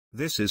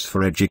This is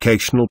for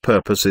educational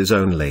purposes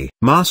only.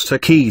 Master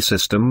Key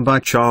System by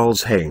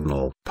Charles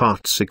Haanel.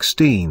 Part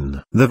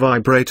 16. The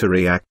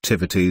vibratory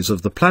activities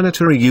of the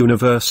planetary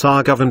universe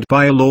are governed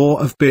by a law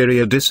of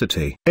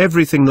periodicity.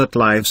 Everything that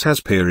lives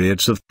has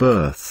periods of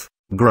birth,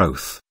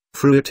 growth,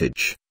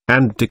 fruitage,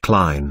 and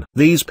decline.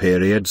 These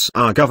periods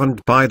are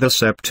governed by the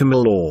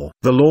septimal law.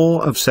 The law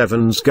of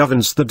sevens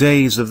governs the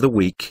days of the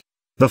week,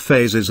 the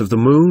phases of the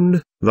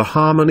moon, the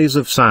harmonies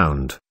of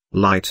sound,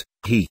 light,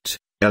 heat,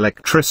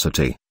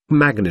 electricity,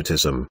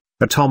 magnetism,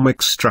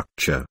 atomic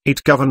structure.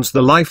 It governs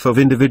the life of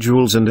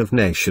individuals and of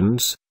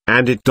nations,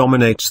 and it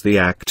dominates the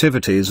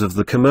activities of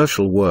the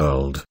commercial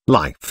world.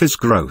 Life is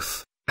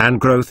growth, and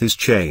growth is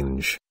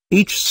change.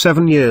 Each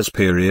 7 years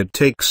period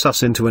takes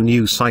us into a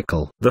new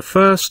cycle. The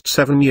first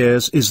 7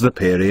 years is the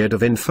period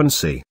of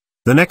infancy.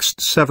 The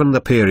next 7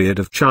 the period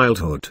of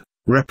childhood,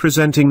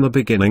 representing the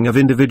beginning of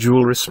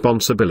individual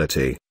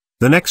responsibility.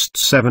 The next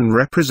 7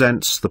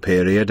 represents the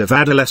period of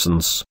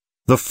adolescence.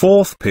 The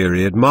 4th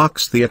period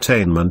marks the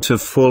attainment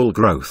of full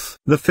growth.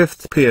 The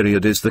 5th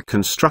period is the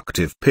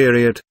constructive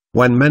period,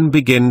 when men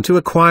begin to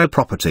acquire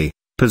property,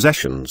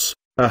 possessions,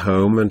 a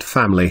home and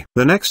family.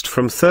 The next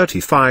from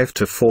 35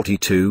 to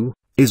 42,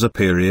 is a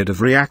period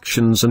of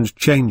reactions and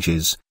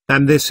changes,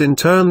 and this in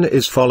turn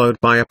is followed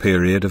by a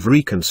period of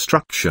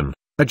reconstruction,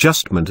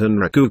 adjustment and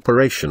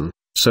recuperation,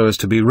 so as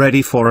to be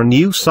ready for a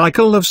new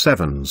cycle of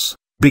sevens.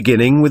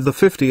 Beginning with the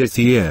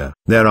 50th year.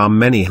 There are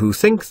many who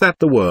think that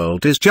the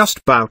world is just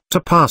about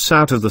to pass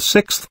out of the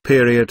 6th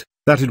period,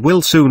 that it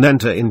will soon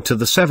enter into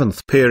the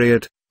 7th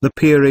period, the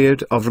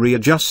period of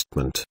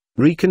readjustment,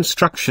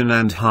 reconstruction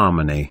and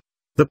harmony.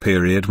 The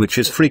period which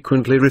is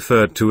frequently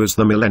referred to as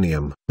the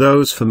millennium.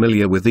 Those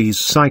familiar with these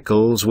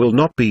cycles will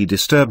not be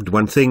disturbed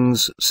when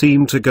things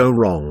seem to go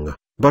wrong,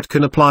 but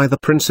can apply the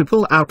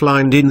principle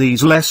outlined in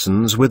these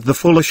lessons with the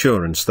full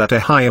assurance that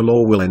a higher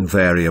law will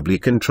invariably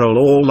control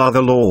all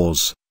other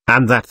laws,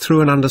 and that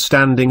through an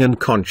understanding and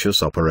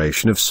conscious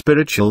operation of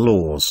spiritual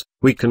laws,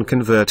 we can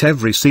convert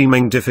every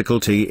seeming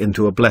difficulty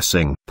into a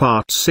blessing.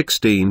 Part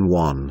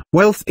 16.1.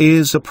 Wealth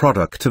is a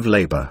product of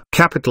labor.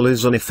 Capital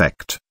is an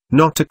effect,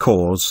 not a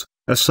cause,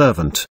 a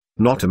servant,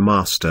 not a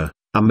master,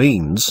 a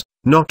means,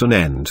 not an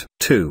end.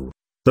 2.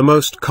 The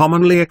most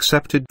commonly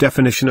accepted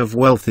definition of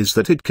wealth is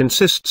that it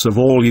consists of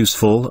all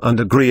useful and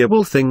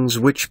agreeable things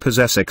which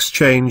possess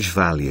exchange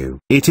value.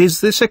 It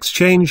is this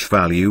exchange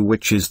value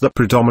which is the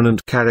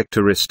predominant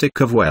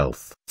characteristic of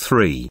wealth.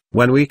 3.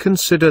 When we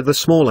consider the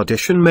small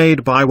addition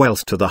made by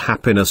wealth to the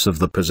happiness of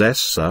the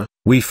possessor,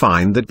 we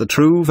find that the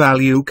true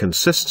value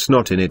consists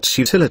not in its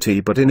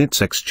utility but in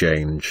its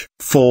exchange.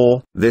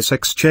 4. This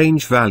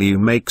exchange value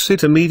makes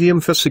it a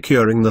medium for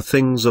securing the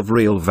things of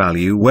real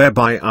value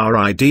whereby our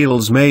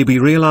ideals may be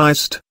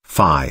realized.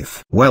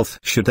 5. Wealth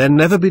should then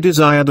never be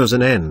desired as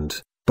an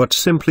end, but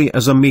simply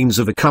as a means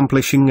of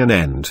accomplishing an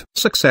end.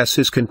 Success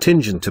is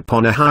contingent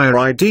upon a higher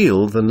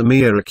ideal than the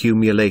mere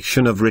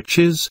accumulation of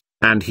riches,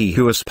 and he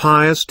who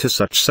aspires to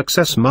such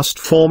success must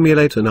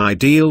formulate an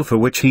ideal for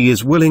which he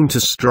is willing to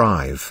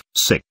strive.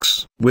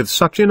 6. With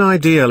such an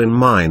ideal in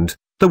mind,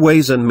 the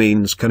ways and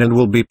means can and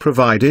will be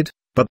provided,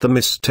 but the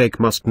mistake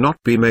must not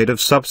be made of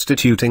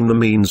substituting the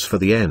means for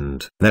the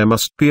end. There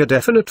must be a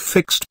definite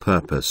fixed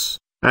purpose,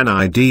 an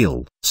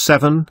ideal.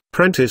 7.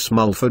 Prentice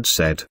Mulford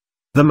said,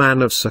 "The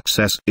man of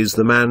success is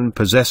the man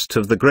possessed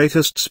of the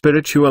greatest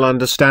spiritual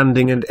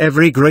understanding, and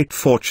every great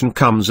fortune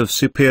comes of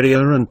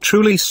superior and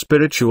truly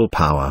spiritual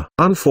power."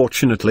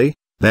 Unfortunately,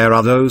 there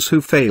are those who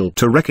fail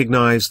to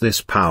recognize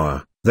this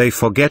power. They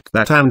forget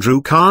that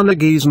Andrew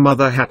Carnegie's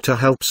mother had to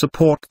help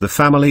support the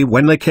family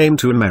when they came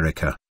to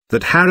America,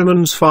 that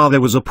Harriman's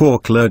father was a poor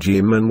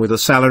clergyman with a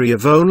salary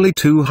of only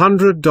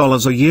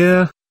 $200 a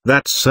year,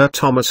 that Sir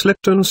Thomas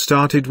Lipton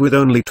started with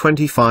only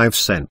 25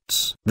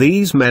 cents.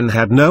 These men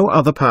had no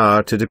other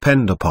power to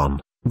depend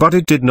upon, but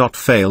it did not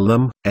fail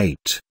them.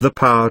 8. The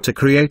power to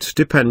create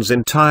depends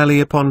entirely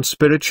upon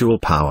spiritual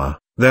power.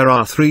 There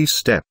are 3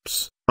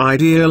 steps: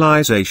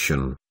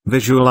 idealization,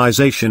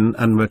 visualization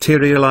and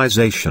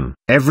materialization.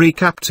 Every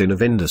captain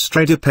of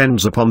industry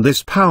depends upon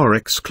this power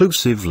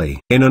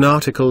exclusively. In an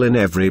article in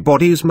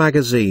Everybody's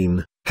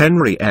Magazine,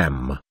 Henry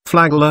M.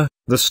 Flagler,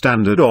 the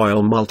Standard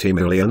Oil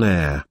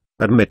multimillionaire,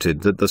 admitted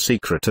that the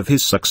secret of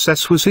his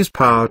success was his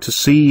power to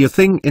see a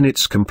thing in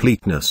its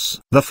completeness.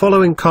 The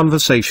following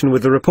conversation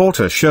with the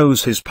reporter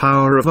shows his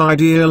power of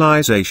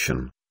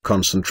idealization,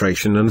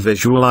 concentration and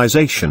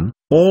visualization,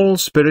 all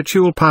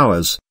spiritual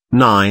powers.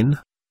 9.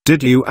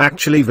 Did you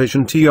actually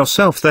vision to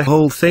yourself the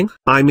whole thing?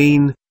 I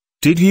mean,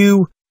 did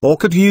you, or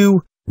could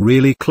you,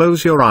 really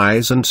close your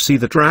eyes and see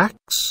the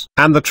tracks,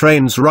 and the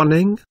trains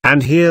running,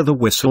 and hear the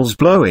whistles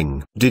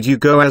blowing? Did you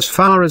go as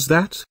far as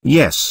that?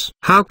 Yes.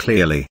 How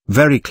clearly?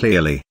 Very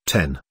clearly.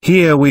 10.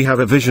 Here we have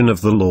a vision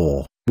of the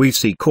law. We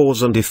see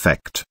cause and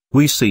effect.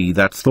 We see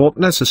that thought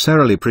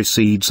necessarily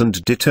precedes and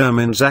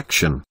determines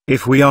action.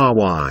 If we are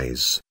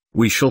wise,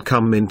 we shall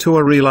come into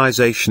a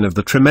realization of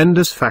the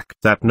tremendous fact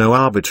that no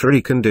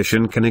arbitrary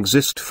condition can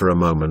exist for a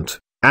moment,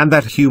 and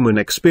that human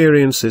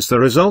experience is the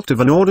result of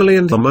an orderly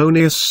and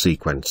harmonious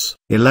sequence.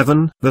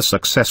 11. The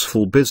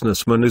successful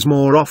businessman is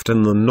more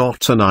often than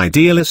not an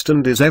idealist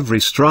and is ever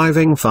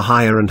striving for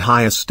higher and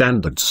higher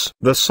standards.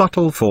 The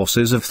subtle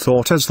forces of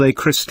thought as they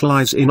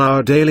crystallize in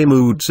our daily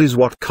moods is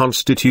what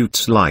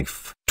constitutes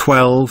life.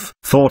 12.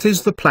 Thought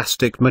is the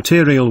plastic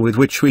material with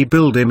which we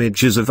build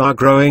images of our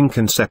growing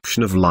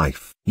conception of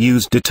life.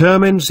 Use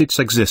determines its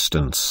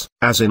existence.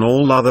 As in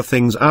all other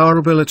things, our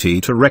ability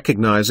to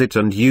recognize it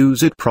and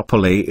use it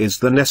properly is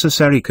the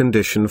necessary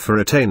condition for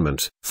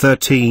attainment.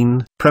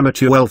 13.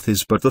 Premature wealth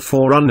is but the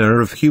forerunner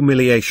of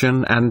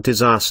humiliation and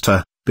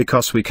disaster,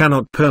 because we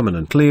cannot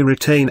permanently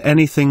retain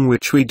anything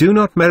which we do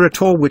not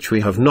merit or which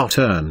we have not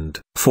earned.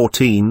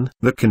 14.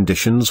 The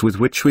conditions with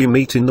which we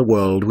meet in the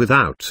world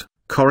without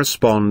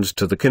correspond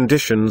to the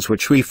conditions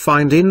which we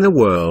find in the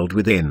world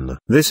within.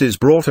 This is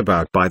brought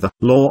about by the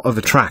law of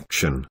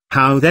attraction.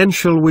 How then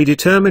shall we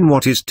determine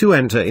what is to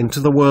enter into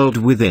the world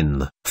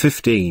within?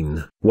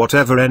 15.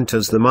 Whatever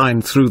enters the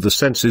mind through the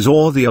senses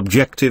or the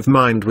objective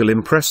mind will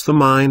impress the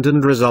mind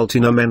and result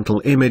in a mental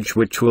image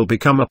which will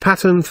become a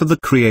pattern for the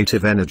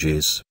creative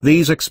energies.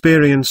 These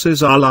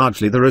experiences are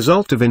largely the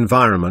result of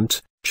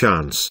environment,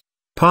 chance,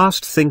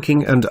 past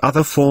thinking and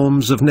other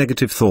forms of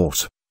negative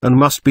thought, and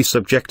must be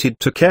subjected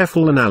to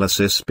careful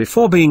analysis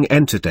before being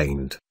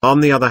entertained. On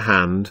the other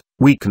hand,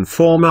 we can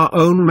form our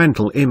own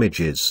mental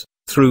images,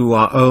 through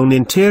our own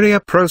interior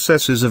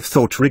processes of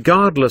thought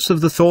regardless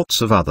of the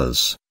thoughts of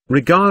others,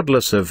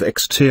 regardless of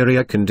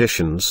exterior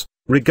conditions,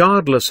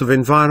 regardless of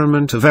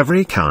environment of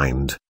every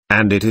kind,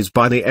 and it is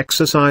by the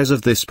exercise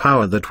of this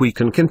power that we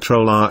can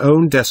control our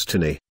own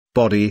destiny,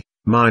 body,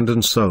 mind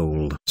and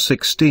soul.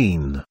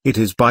 16. It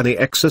is by the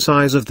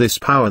exercise of this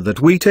power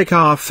that we take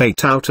our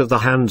fate out of the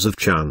hands of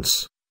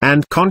chance,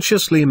 and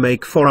consciously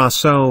make for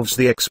ourselves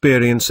the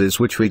experiences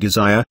which we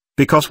desire,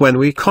 because when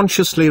we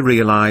consciously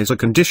realize a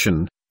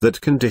condition, that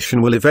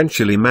condition will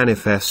eventually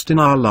manifest in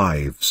our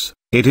lives.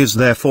 It is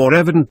therefore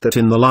evident that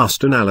in the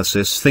last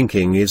analysis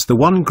thinking is the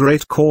one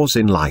great cause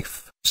in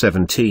life.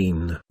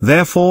 17.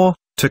 Therefore,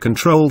 to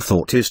control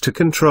thought is to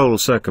control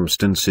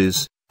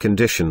circumstances,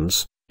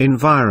 conditions,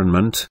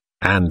 environment,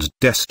 and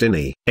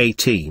destiny.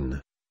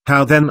 18.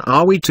 How then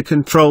are we to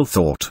control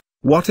thought?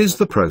 What is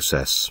the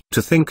process?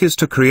 To think is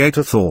to create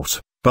a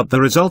thought, but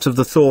the result of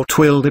the thought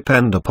will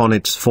depend upon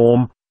its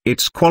form,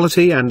 its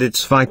quality and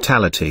its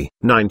vitality.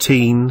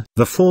 19.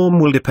 The form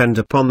will depend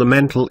upon the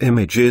mental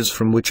images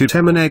from which it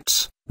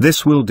emanates.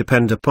 This will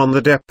depend upon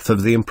the depth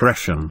of the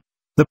impression,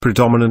 the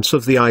predominance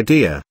of the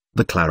idea,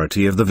 the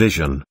clarity of the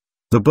vision,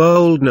 the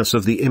boldness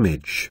of the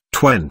image.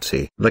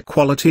 20. The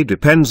quality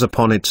depends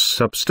upon its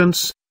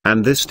substance,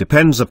 and this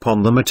depends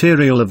upon the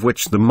material of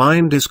which the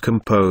mind is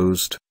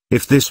composed.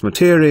 If this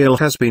material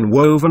has been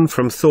woven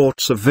from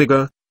thoughts of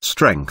vigor,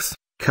 strength,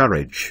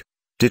 courage,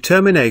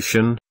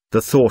 determination,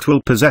 the thought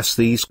will possess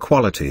these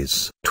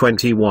qualities.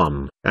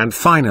 21. And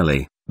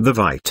finally, the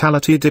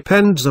vitality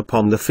depends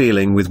upon the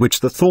feeling with which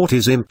the thought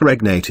is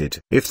impregnated.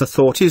 If the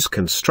thought is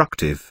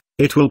constructive,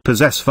 it will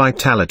possess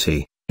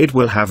vitality, it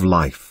will have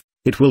life,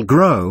 it will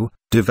grow,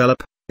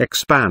 develop,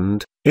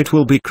 expand, it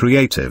will be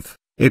creative.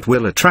 It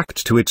will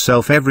attract to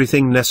itself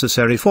everything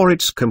necessary for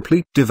its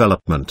complete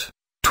development.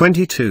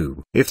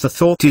 22. If the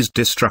thought is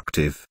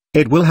destructive,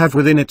 it will have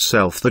within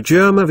itself the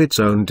germ of its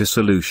own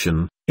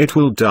dissolution, it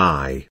will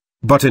die,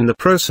 but in the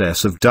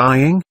process of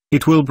dying,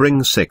 it will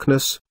bring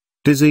sickness,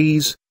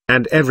 disease,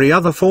 and every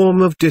other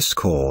form of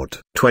discord.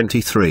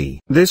 23.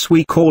 This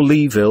we call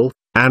evil,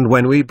 and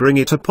when we bring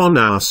it upon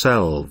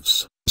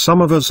ourselves,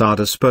 some of us are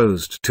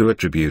disposed to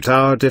attribute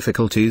our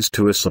difficulties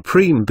to a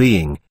supreme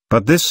being,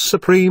 but this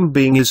supreme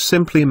being is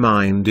simply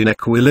mind in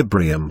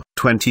equilibrium.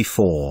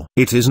 24.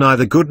 It is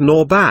neither good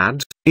nor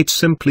bad, it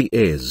simply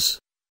is.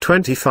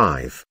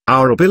 25.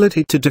 Our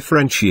ability to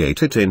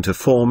differentiate it into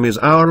form is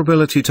our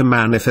ability to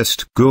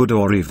manifest good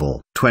or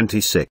evil.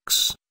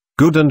 26.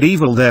 Good and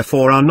evil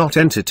therefore are not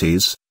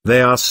entities,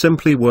 they are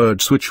simply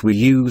words which we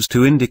use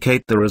to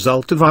indicate the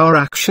result of our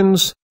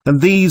actions, and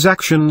these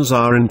actions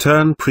are in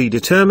turn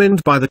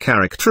predetermined by the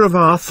character of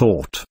our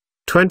thought.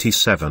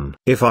 27.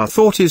 If our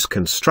thought is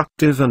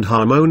constructive and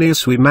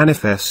harmonious we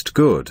manifest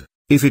good,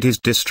 if it is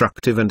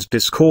destructive and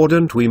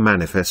discordant we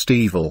manifest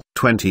evil.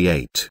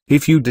 28.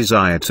 If you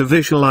desire to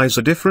visualize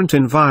a different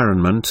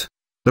environment,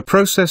 the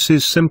process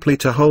is simply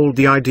to hold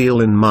the ideal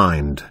in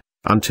mind,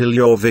 until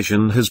your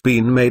vision has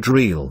been made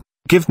real.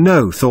 Give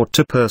no thought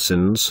to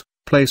persons,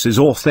 places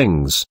or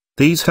things,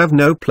 these have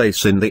no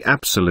place in the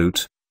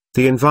absolute.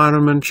 The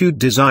environment you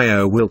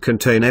desire will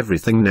contain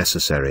everything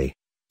necessary.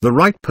 The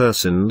right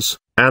persons,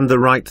 and the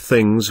right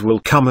things will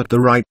come at the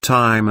right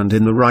time and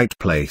in the right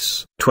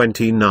place.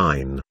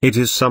 29. It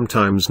is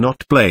sometimes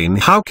not plain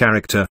how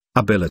character,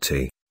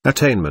 ability,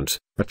 attainment,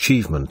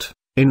 achievement,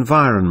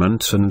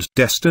 environment and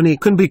destiny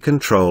can be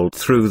controlled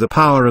through the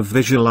power of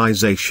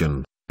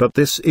visualization, but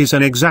this is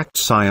an exact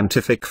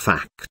scientific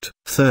fact.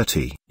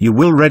 30. You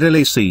will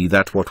readily see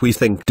that what we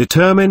think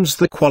determines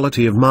the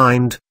quality of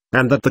mind,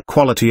 and that the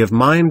quality of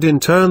mind in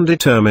turn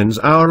determines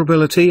our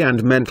ability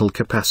and mental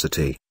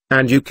capacity.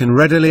 and you can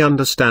readily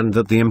understand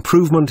that the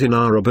improvement in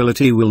our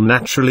ability will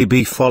naturally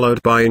be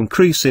followed by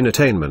increase in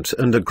attainment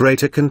and a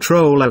greater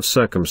control of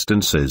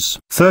circumstances.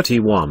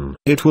 31.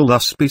 It will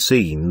thus be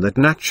seen that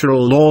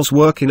natural laws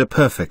work in a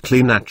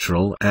perfectly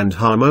natural and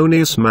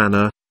harmonious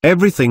manner.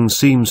 Everything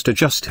seems to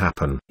just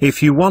happen.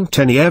 If you want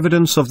any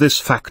evidence of this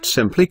fact,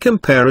 simply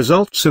compare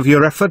results of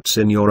your efforts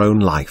in your own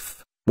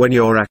life, when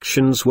your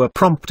actions were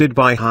prompted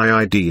by high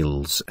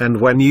ideals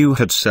and when you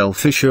had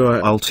selfish or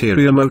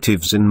ulterior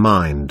motives in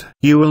mind.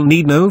 You will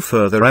need no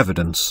further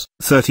evidence.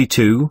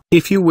 32.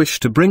 If you wish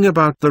to bring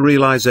about the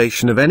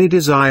realization of any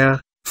desire,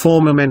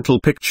 form a mental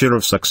picture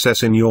of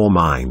success in your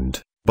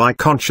mind, by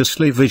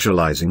consciously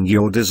visualizing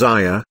your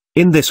desire.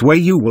 In this way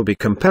you will be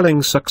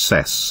compelling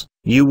success.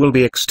 You will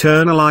be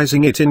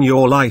externalizing it in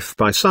your life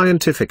by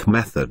scientific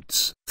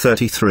methods.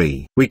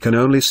 33. We can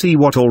only see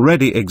what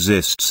already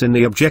exists in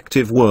the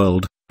objective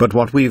world, but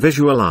what we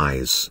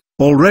visualize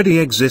already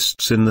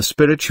exists in the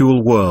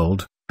spiritual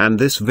world, and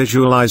this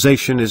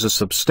visualization is a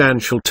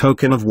substantial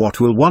token of what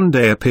will one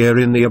day appear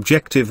in the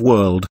objective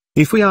world,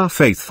 if we are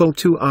faithful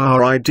to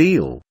our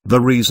ideal.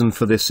 The reason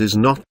for this is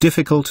not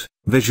difficult.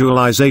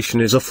 Visualization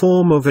is a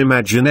form of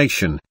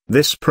imagination.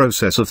 This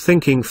process of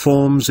thinking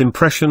forms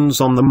impressions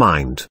on the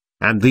mind,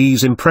 and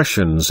these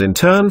impressions in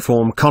turn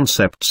form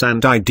concepts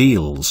and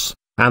ideals,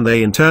 and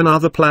they in turn are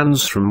the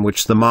plans from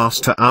which the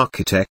master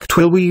architect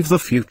will weave the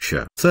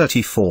future.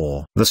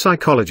 34. The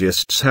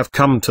psychologists have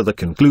come to the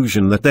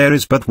conclusion that there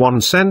is but one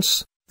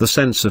sense, the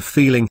sense of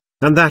feeling,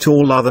 and that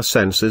all other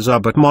senses are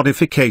but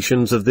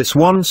modifications of this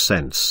one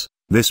sense.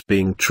 This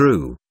being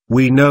true,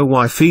 we know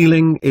why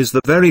feeling is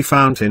the very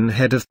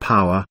fountainhead of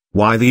power,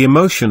 why the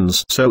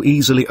emotions so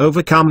easily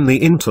overcome the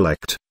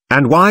intellect,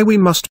 and why we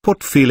must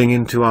put feeling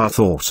into our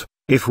thought,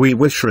 if we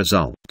wish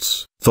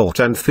results. Thought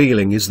and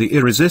feeling is the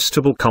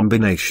irresistible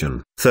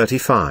combination.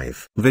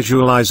 35.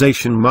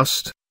 Visualization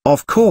must,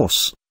 of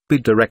course, be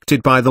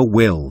directed by the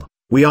will.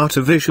 We are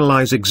to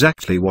visualize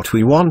exactly what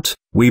we want.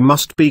 We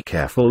must be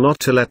careful not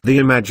to let the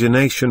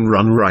imagination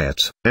run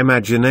riot.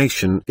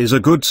 Imagination is a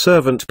good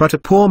servant but a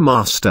poor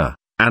master,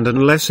 and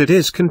unless it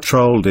is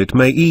controlled it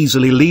may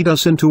easily lead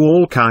us into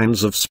all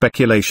kinds of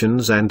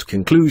speculations and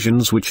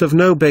conclusions which have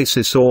no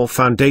basis or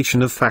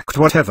foundation of fact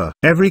whatever.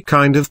 Every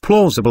kind of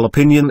plausible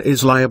opinion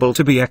is liable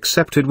to be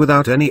accepted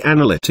without any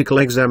analytical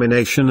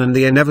examination, and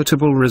the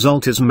inevitable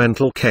result is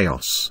mental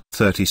chaos.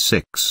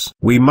 36.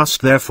 We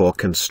must therefore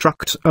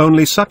construct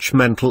only such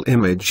mental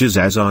images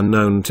as are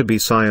known to be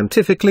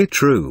scientifically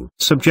true.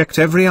 Subject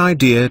every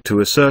idea to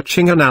a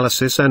searching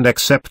analysis and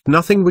accept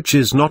nothing which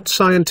is not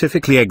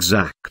scientifically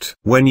exact.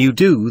 When you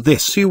do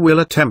this you will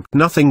attempt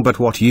nothing but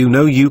what you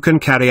know you can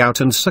carry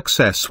out, and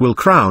success will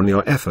crown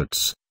your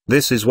efforts.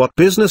 This is what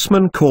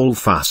businessmen call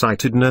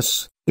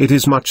farsightedness. It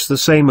is much the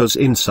same as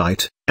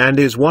insight, and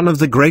is one of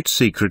the great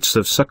secrets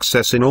of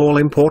success in all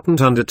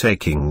important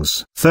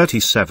undertakings.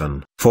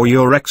 37. For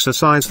your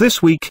exercise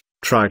this week,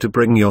 try to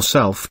bring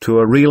yourself to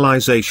a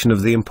realization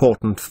of the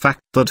important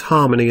fact that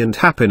harmony and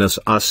happiness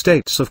are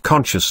states of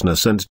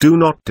consciousness and do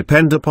not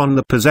depend upon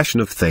the possession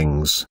of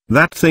things.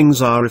 That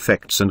things are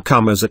effects and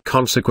come as a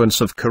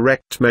consequence of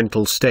correct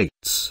mental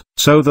states.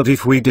 So that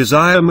if we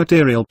desire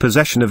material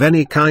possession of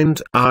any kind,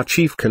 our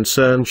chief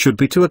concern should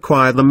be to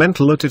acquire the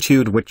mental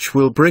attitude which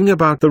will bring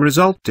about the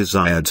result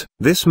desired.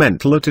 This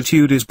mental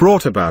attitude is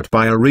brought about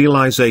by a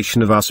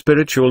realization of our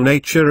spiritual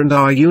nature and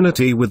our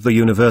unity with the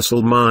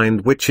universal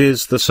mind, which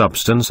is the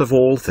substance of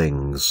all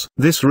things.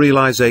 This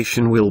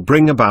realization will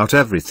bring about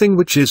everything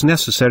which is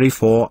necessary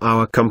for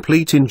our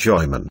complete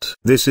enjoyment.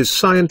 This is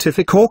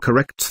scientific or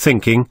correct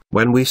thinking.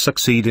 When we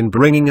succeed in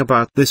bringing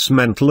about this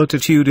mental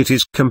attitude, it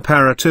is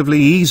comparatively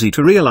easy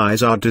to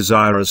realize our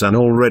desire as an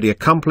already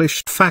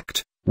accomplished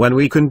fact. When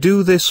we can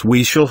do this,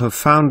 we shall have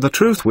found the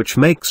truth which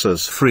makes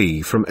us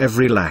free from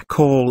every lack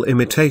or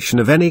imitation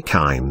of any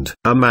kind.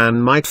 A man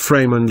might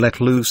frame and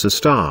let loose a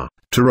star,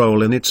 to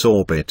roll in its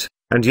orbit,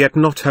 and yet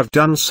not have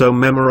done so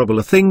memorable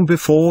a thing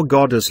before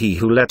God as he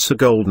who lets a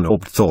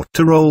golden-orbed thought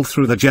to roll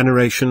through the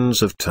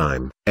generations of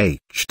time.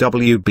 H.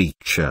 W.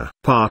 Beecher.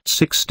 Part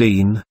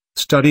 16.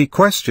 Study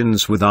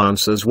questions with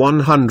answers.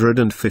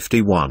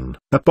 151.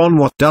 Upon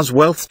what does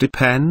wealth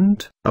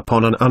depend?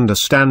 Upon an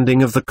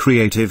understanding of the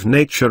creative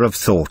nature of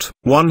thought.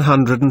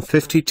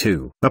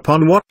 152.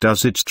 Upon what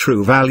does its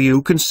true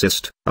value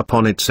consist?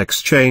 Upon its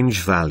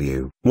exchange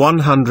value.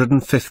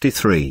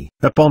 153.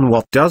 Upon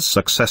what does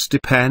success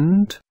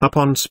depend?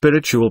 Upon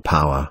spiritual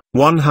power.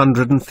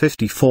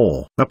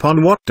 154.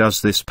 Upon what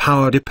does this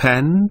power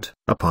depend?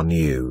 Upon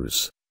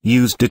use.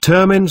 Use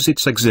determines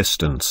its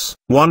existence.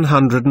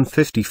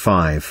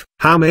 155.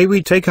 How may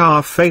we take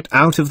our fate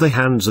out of the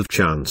hands of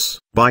chance?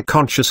 By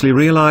consciously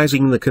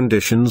realizing the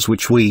conditions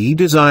which we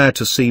desire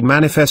to see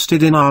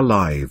manifested in our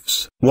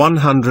lives.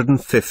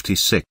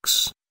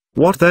 156.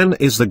 What then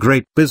is the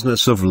great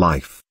business of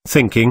life?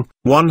 Thinking.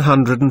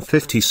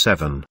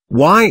 157.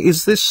 Why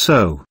is this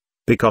so?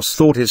 Because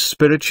thought is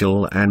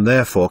spiritual and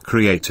therefore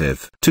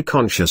creative. To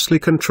consciously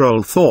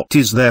control thought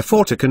is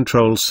therefore to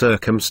control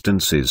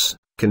circumstances,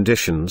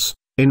 conditions,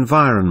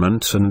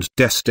 Environment and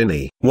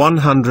Destiny.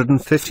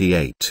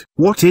 158.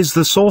 What is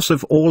the source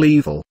of all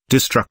evil?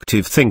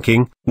 Destructive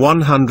thinking.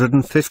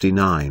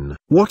 159.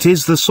 What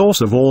is the source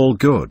of all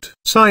good?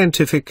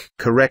 Scientific,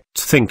 correct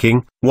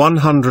thinking.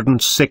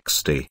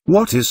 160.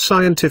 What is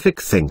scientific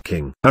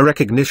thinking? A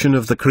recognition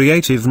of the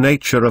creative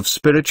nature of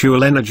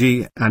spiritual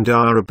energy and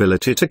our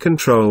ability to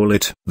control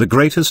it. The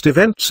greatest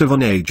events of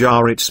an age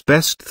are its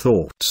best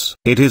thoughts.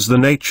 It is the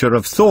nature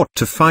of thought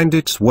to find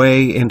its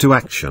way into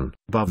action.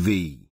 Bhavī.